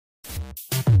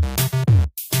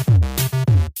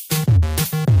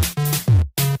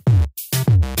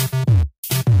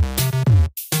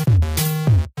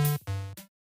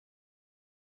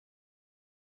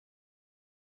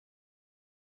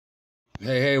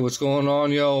Hey, what's going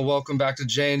on, yo? Welcome back to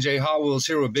J&J Hot Wheels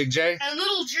here with Big J. And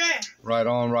Little J. Right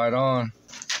on.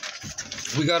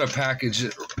 We got a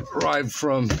package arrived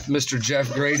from Mr.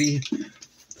 Jeff Grady,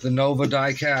 the Nova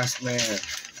Diecast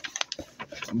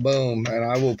Man. Boom. And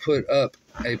I will put up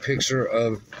a picture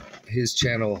of his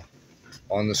channel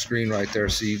on the screen right there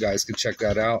so you guys can check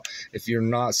that out. If you're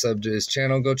not subbed to his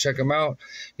channel, go check him out.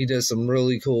 He does some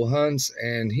really cool hunts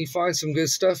and he finds some good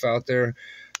stuff out there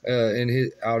in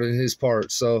his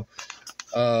part. So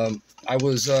I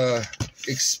was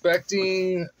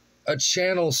expecting a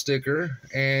channel sticker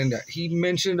and he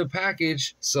mentioned a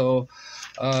package. So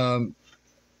Little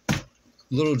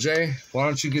J, why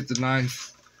don't you get the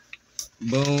knife?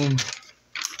 Boom.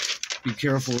 Be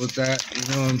careful with that,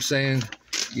 you know what I'm saying?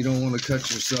 You don't want to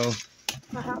cut yourself.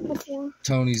 I have before.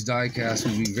 Tony's Diecast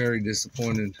would be very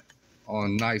disappointed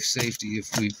on knife safety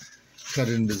if we cut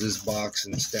into this box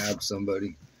and stab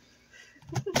somebody.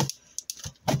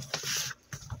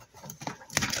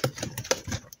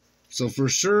 So for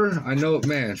sure, I know,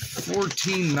 man,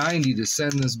 $14.90 to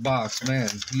send this box, man.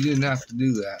 You didn't have to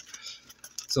do that.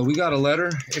 So we got a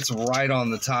letter. It's right on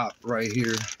the top, right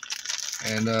here.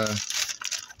 And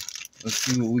let's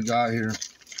see what we got here.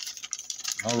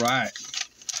 All right.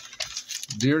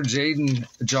 Dear Jaden,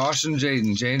 Josh and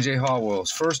Jaden, J&J Hot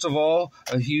Wheels. First of all,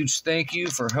 a huge thank you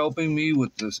for helping me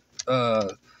with this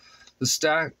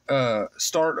start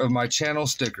of my channel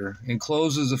sticker.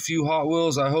 Encloses a few Hot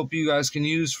Wheels I hope you guys can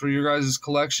use for your guys'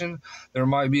 collection. There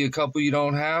might be a couple you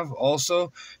don't have.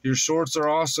 Also, your shorts are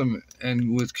awesome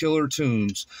and with killer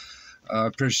tunes. I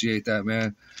appreciate that,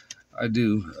 man. I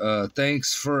do.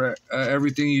 Thanks for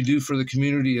everything you do for the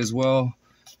community as well.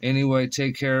 Anyway,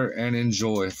 take care and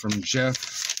enjoy. From Jeff,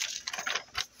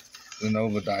 the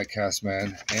Nova Diecast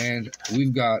Man. And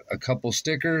we've got a couple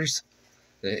stickers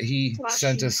that he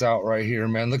sent us out right here,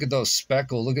 man. Look at those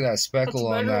speckle. Look at that speckle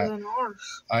on that. Than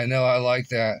ours. I know. I like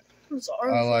that.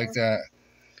 I like that.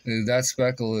 Dude, that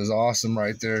speckle is awesome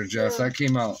right there, Jeff. Yeah. That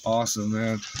came out awesome,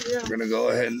 man. Yeah. We're going to go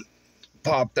ahead and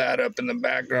pop that up in the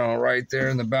background right there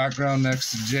in the background next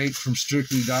to Jake from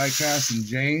Strictly Diecast and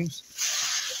James.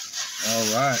 All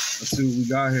right. Let's see what we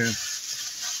got here.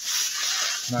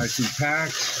 Nicely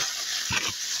packed.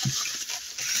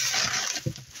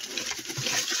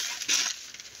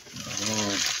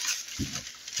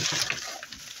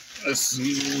 Let's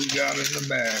see what we got in the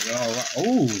bag. All right.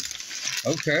 Oh,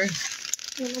 okay.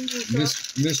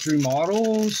 Mystery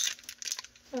models.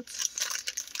 That's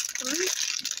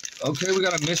three. Okay, we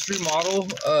got a mystery model.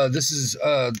 This is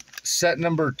set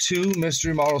number 2,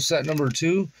 mystery model set number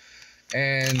 2.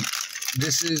 And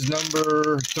this is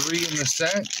number 3 in the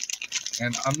set.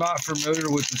 And I'm not familiar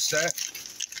with the set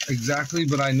exactly,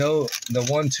 but I know the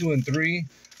 1, 2, and 3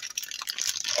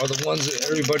 are the ones that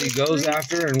everybody goes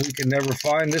after and we can never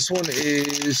find. This one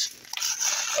is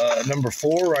number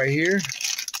 4 right here.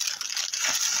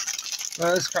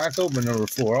 Let's crack open number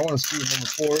 4. I want to see what number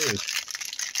 4 is.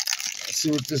 Let's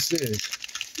see what this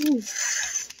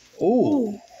is.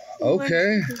 Ooh.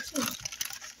 Okay.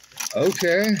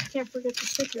 Okay. Can't forget the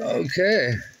sticker.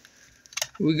 Okay.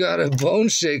 We got a bone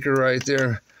shaker right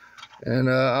there.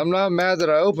 And I'm not mad that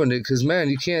I opened it because, man,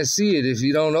 you can't see it if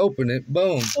you don't open it.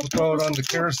 Boom. We'll throw it on the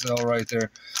carousel right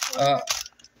there.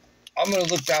 I'm going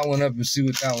to look that one up and see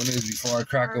what that one is before I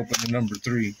crack open the number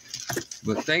 3.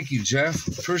 But thank you, Jeff.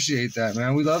 Appreciate that,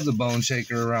 man. We love the bone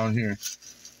shaker around here.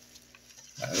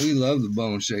 We love the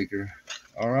bone shaker.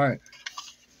 All right.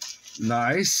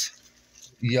 Nice.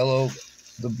 The yellow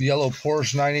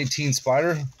Porsche 918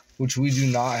 Spider, which we do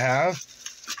not have.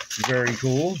 Very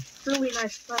cool. Really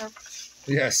nice pack.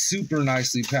 Yeah, super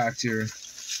nicely packed here.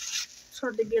 It's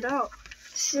hard to get out.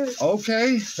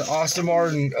 Okay, the Aston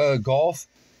Martin Golf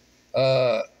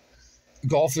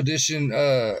Edition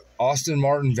Aston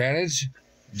Martin Vantage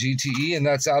GTE, and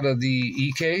that's out of the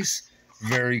E-case.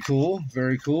 Very cool,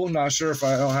 very cool. Not sure if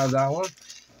I don't have that one.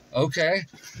 Okay,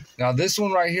 now this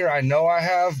one right here I know I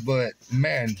have, but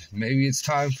man, maybe it's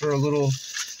time for a little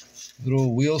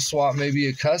wheel swap, maybe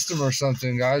a custom or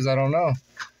something, guys. I don't know.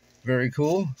 Very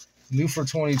cool. New for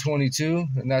 2022,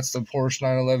 and that's the Porsche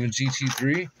 911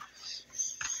 GT3.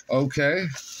 Okay,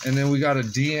 and then we got a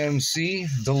DMC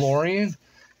DeLorean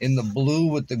in the blue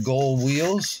with the gold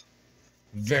wheels.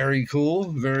 Very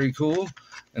cool, very cool.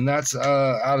 And that's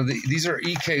out of these are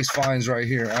E-case finds right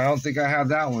here. I don't think I have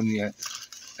that one yet.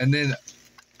 And then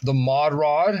the Mod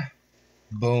Rod,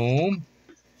 boom,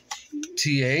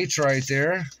 TH right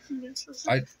there.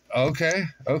 Okay.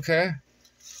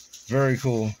 Very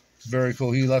cool. Very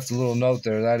cool. He left a little note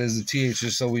there. That is the TH,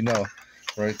 just so we know.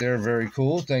 Right there. Very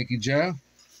cool. Thank you, Jen.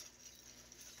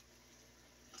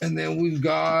 And then we've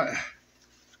got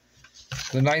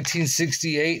The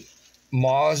 1968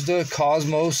 Mazda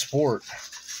Cosmo Sport.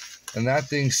 And that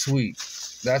thing's sweet.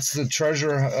 That's the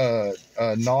treasure,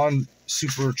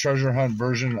 non-super treasure hunt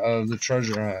version of the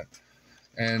treasure hunt.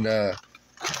 And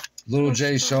Little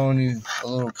Jay showing you a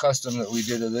little custom that we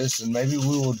did of this. And maybe we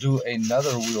will do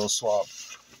another wheel swap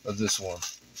of this one.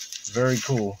 Very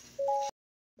cool.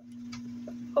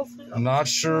 I'm not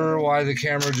sure why the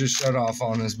camera just shut off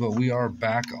on us, but we are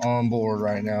back on board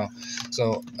right now.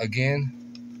 So again,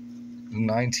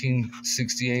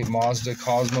 1968 Mazda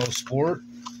Cosmo Sport.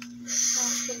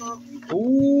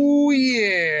 Oh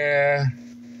yeah,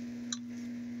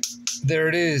 there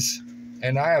it is.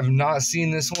 And I have not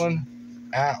seen this one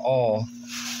at all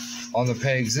on the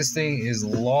pegs. This thing is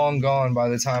long gone by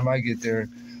the time I get there.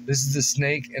 This is the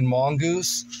Snake and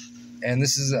Mongoose, and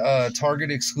this is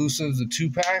Target exclusive, the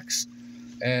 2-packs.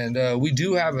 And we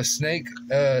do have a Snake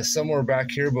somewhere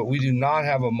back here, but we do not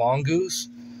have a Mongoose.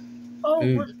 Oh,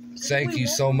 dude, thank you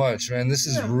so much, man. This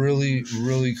is really,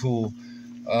 really cool.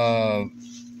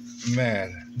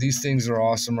 Man, these things are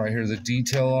awesome right here. The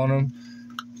detail on them,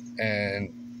 and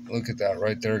look at that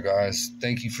right there, guys.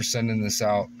 Thank you for sending this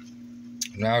out.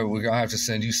 Now we're gonna have to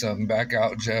send you something back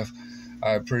out, Jeff.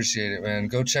 I appreciate it, man.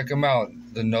 Go check him out,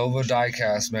 the Nova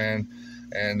Diecast Man.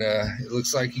 And it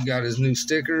looks like he got his new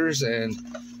stickers, and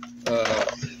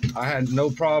I had no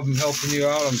problem helping you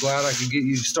out. I'm glad I could get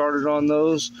you started on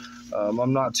those.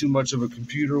 I'm not too much of a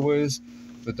computer whiz,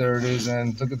 but there it is.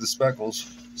 And look at the speckles.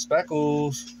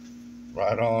 Speckles.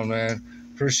 Right on, man.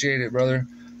 Appreciate it, brother.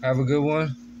 Have a good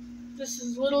one. This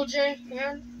is Little J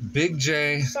and Big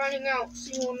J. signing out.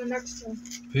 See you on the next one.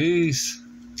 Peace.